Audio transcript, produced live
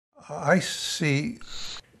I see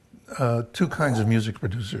two kinds of music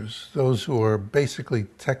producers, those who are basically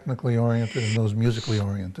technically oriented and those musically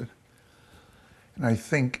oriented. And I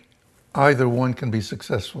think either one can be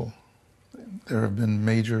successful. There have been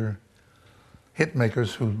major hit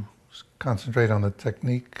makers who concentrate on the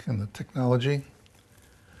technique and the technology,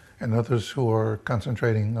 and others who are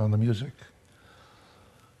concentrating on the music.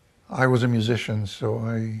 I was a musician, so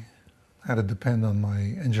I had to depend on my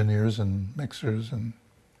engineers and mixers and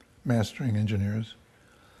mastering engineers.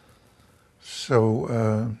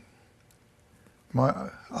 So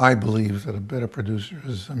I believe that a better producer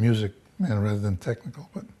is a music man rather than technical,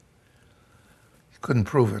 but you couldn't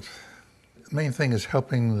prove it. The main thing is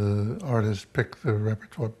helping the artist pick the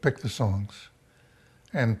repertoire, pick the songs,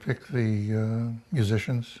 and pick the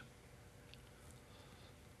musicians.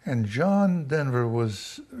 And John Denver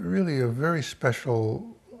was really a very special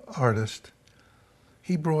artist.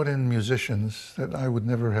 He brought in musicians that I would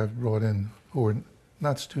never have brought in, who were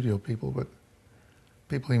not studio people, but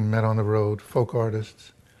people he met on the road, folk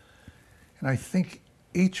artists. And I think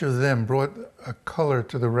each of them brought a color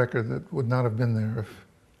to the record that would not have been there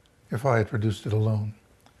if I had produced it alone.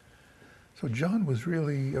 So John was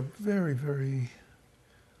really a very, very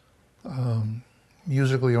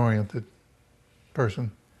musically oriented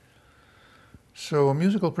person. So a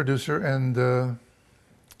musical producer, and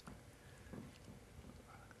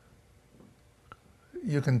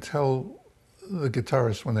you can tell the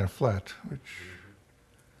guitarists when they're flat, which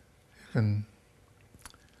you can.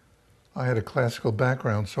 I had a classical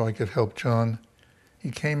background, so I could help John.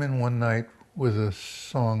 He came in one night with a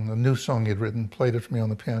song, a new song he'd written, played it for me on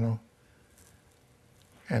the piano,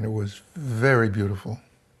 and it was very beautiful.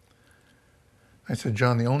 I said,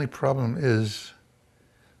 John, the only problem is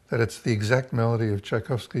that it's the exact melody of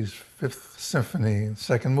Tchaikovsky's Fifth Symphony,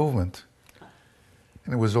 second movement.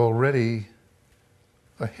 And it was already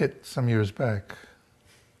a hit some years back.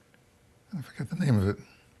 I forget the name of it.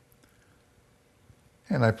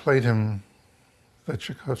 And I played him the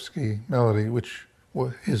Tchaikovsky melody, which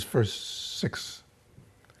was his first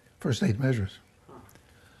 8 measures.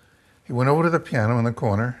 He went over to the piano in the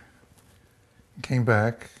corner, came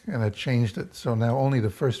back, and I changed it. So now only the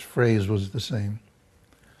first phrase was the same.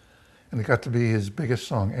 And it got to be his biggest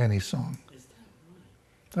song, Annie's song.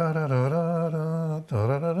 Da da da da da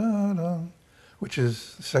da da da da, which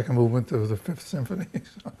is the second movement of the Fifth Symphony.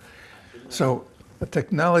 So a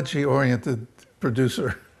technology-oriented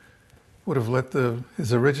producer would have let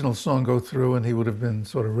his original song go through, and he would have been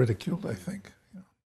sort of ridiculed, I think.